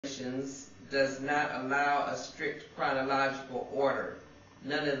does not allow a strict chronological order.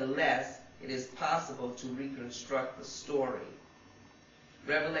 Nonetheless, it is possible to reconstruct the story.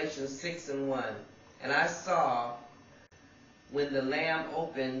 Revelation 6:1. And I saw when the Lamb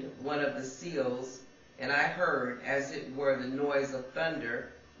opened one of the seals, and I heard, as it were the noise of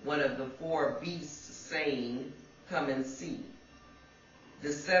thunder, one of the four beasts saying, Come and see.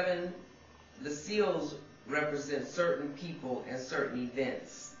 The seals represent certain people and certain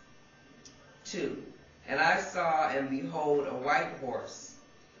events. 2. And I saw, and behold, a white horse,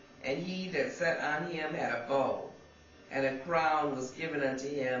 and he that sat on him had a bow, and a crown was given unto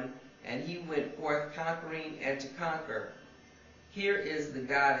him, and he went forth conquering and to conquer. Here is the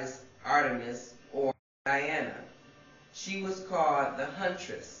goddess Artemis, or Diana. She was called the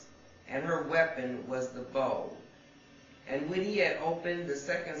huntress, and her weapon was the bow. And when he had opened the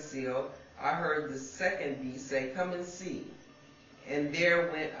second seal, I heard the second beast say, Come and see. And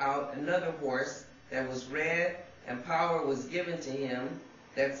there went out another horse that was red, and power was given to him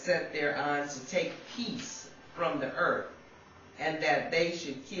that sat thereon to take peace from the earth, and that they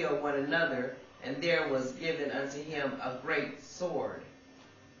should kill one another, and there was given unto him a great sword.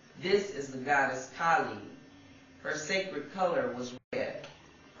 This is the goddess Kali. Her sacred color was red,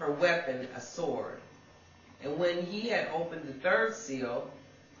 her weapon a sword. And when he had opened the third seal,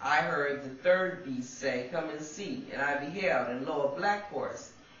 I heard the third beast say, Come and see. And I beheld, and lo, a black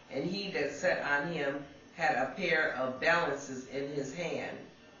horse, and he that sat on him had a pair of balances in his hand.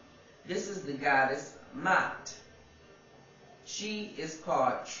 This is the goddess Mat. She is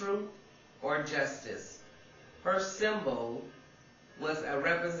called Truth or Justice. Her symbol was a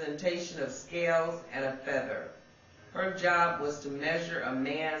representation of scales and a feather. Her job was to measure a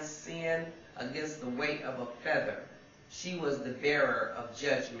man's sin against the weight of a feather. She was the bearer of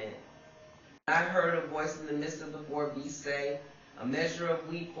judgment. I heard a voice in the midst of the four beasts say, A measure of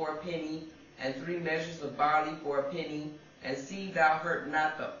wheat for a penny, and 3 measures of barley for a penny, and see thou hurt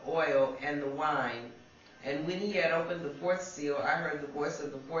not the oil and the wine. And when he had opened the fourth seal, I heard the voice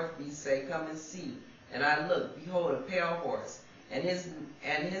of the fourth beast say, Come and see. And I looked, behold, a pale horse, and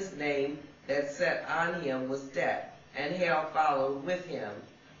his name that sat on him was Death, and hell followed with him.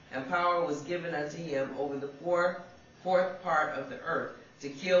 And power was given unto him over the fourth part of the earth, to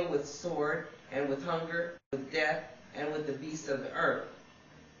kill with sword, and with hunger, with death, and with the beasts of the earth.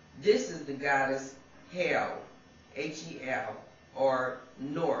 This is the goddess Hel, Hel, or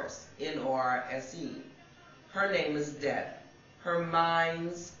Norse, Norse. Her name is Death. Her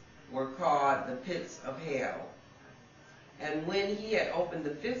mines were called the pits of hell. And when he had opened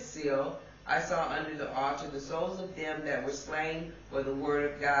the fifth seal, I saw under the altar the souls of them that were slain for the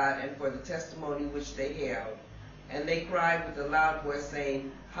word of God and for the testimony which they held. And they cried with a loud voice,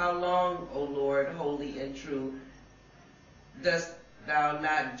 saying, How long, O Lord, holy and true, dost thou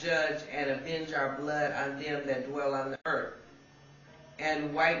not judge and avenge our blood on them that dwell on the earth?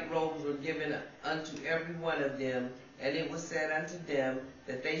 And white robes were given unto every one of them, and it was said unto them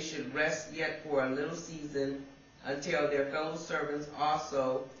that they should rest yet for a little season, until their fellow servants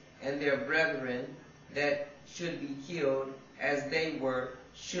also and their brethren that should be killed as they were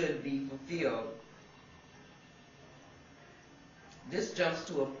should be fulfilled. This jumps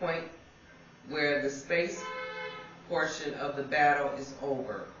to a point where the space portion of the battle is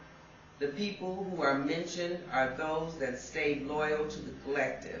over. The people who are mentioned are those that stayed loyal to the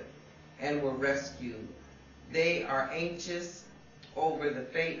collective and were rescued. They are anxious over the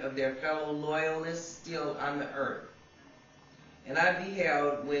fate of their fellow loyalists still on the earth. And I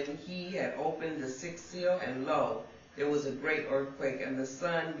beheld when he had opened the sixth seal, and lo, there was a great earthquake, and the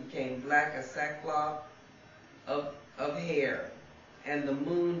sun became black as sackcloth of hair, and the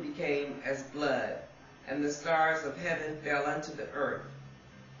moon became as blood, and the stars of heaven fell unto the earth,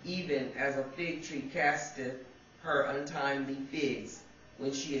 even as a fig tree casteth her untimely figs,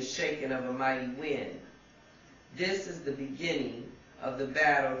 when she is shaken of a mighty wind. This is the beginning of the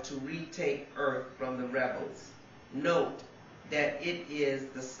battle to retake earth from the rebels. Note that it is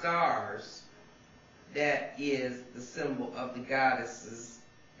the stars that is the symbol of the goddesses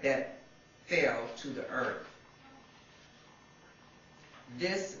that fell to the earth.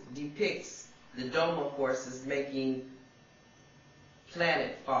 This depicts the Doma forces making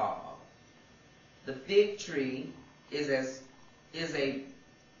planet fall. The fig tree is as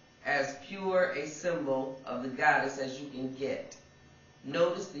pure a symbol of the goddess as you can get.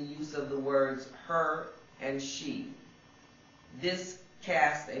 Notice the use of the words her and she. This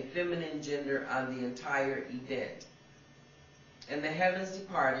casts a feminine gender on the entire event. And the heavens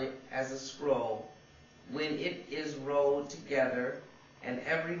departed as a scroll when it is rolled together, and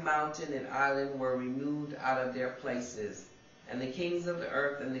every mountain and island were removed out of their places. and the kings of the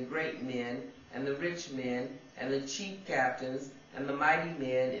earth, and the great men, and the rich men, and the chief captains, and the mighty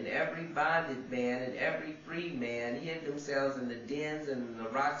men, and every bonded man, and every free man, hid themselves in the dens and in the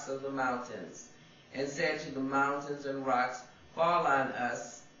rocks of the mountains, and said to the mountains and rocks, Fall on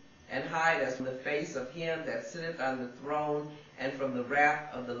us, and hide us from the face of him that sitteth on the throne, and from the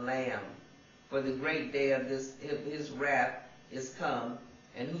wrath of the Lamb. For the great day of his wrath is come,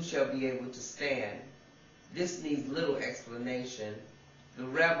 and who shall be able to stand? This needs little explanation. The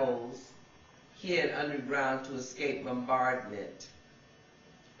rebels hid underground to escape bombardment.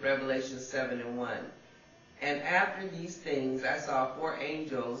 Revelation 7:1. And after these things I saw 4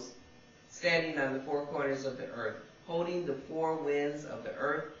 angels standing on the 4 corners of the earth, holding the 4 winds of the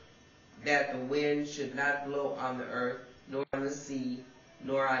earth, that the wind should not blow on the earth, nor on the sea,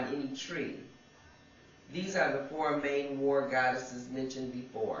 nor on any tree. These are the 4 main war goddesses mentioned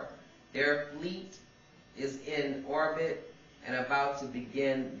before. Their fleet is in orbit and about to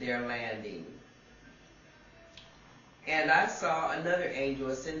begin their landing. And I saw another angel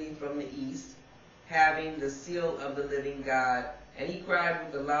ascending from the east, having the seal of the living God, and he cried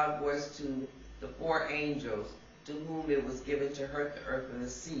with a loud voice to the 4 angels, to whom it was given to hurt the earth and the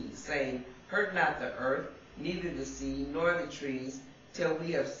sea, saying, Hurt not the earth, neither the sea, nor the trees, till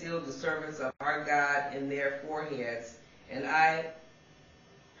we have sealed the servants of our God in their foreheads. And I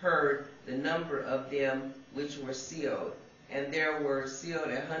heard the number of them which were sealed, and there were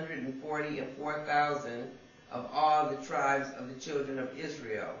sealed 144,000 of all the tribes of the children of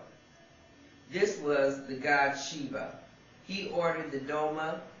Israel. This was the god Sheba. He ordered the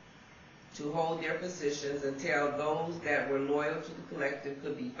Doma to hold their positions until those that were loyal to the collective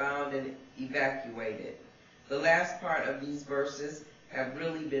could be found and evacuated. The last part of these verses have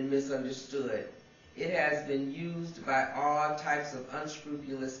really been misunderstood. It has been used by all types of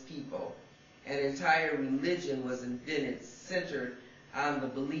unscrupulous people. An entire religion was invented centered on the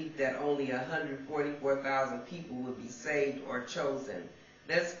belief that only 144,000 people would be saved or chosen.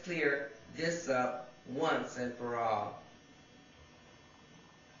 Let's clear this up once and for all.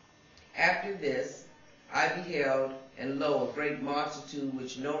 After this, I beheld, and lo, a great multitude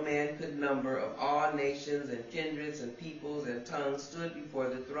which no man could number, of all nations and kindreds and peoples and tongues, stood before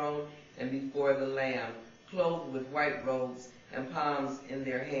the throne and before the Lamb, clothed with white robes and palms in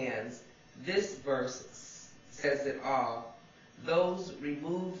their hands. This verse says it all. Those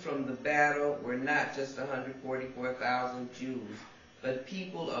removed from the battle were not just 144,000 Jews, but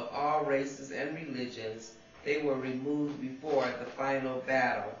people of all races and religions. They were removed before the final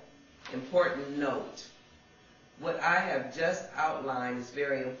battle. Important note. What I have just outlined is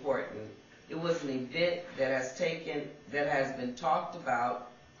very important. It was an event that has been talked about,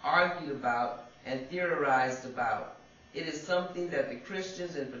 argued about, and theorized about. It is something that the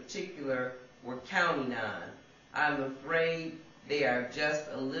Christians in particular were counting on. I'm afraid they are just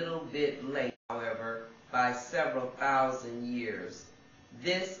a little bit late, however, by several thousand years.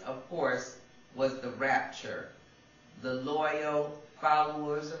 This, of course, was the rapture. The loyal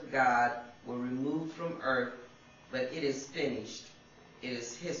followers of God were removed from earth, but it is finished. It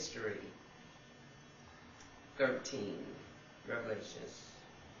is history. 13, Revelations.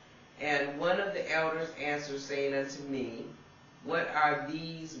 And one of the elders answered, saying unto me, What are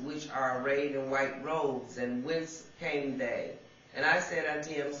these which are arrayed in white robes, and whence came they? And I said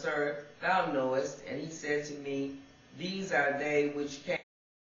unto him, Sir, thou knowest. And he said to me, These are they which came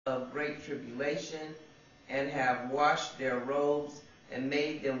of great tribulation, and have washed their robes, and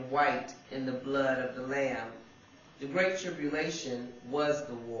made them white in the blood of the Lamb. The great tribulation was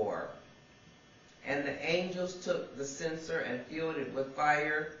the war. And the angels took the censer and filled it with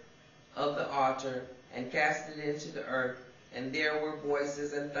fire of the altar, and cast it into the earth. And there were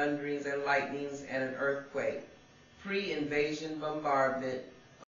voices and thunderings and lightnings and an earthquake. Pre-invasion bombardment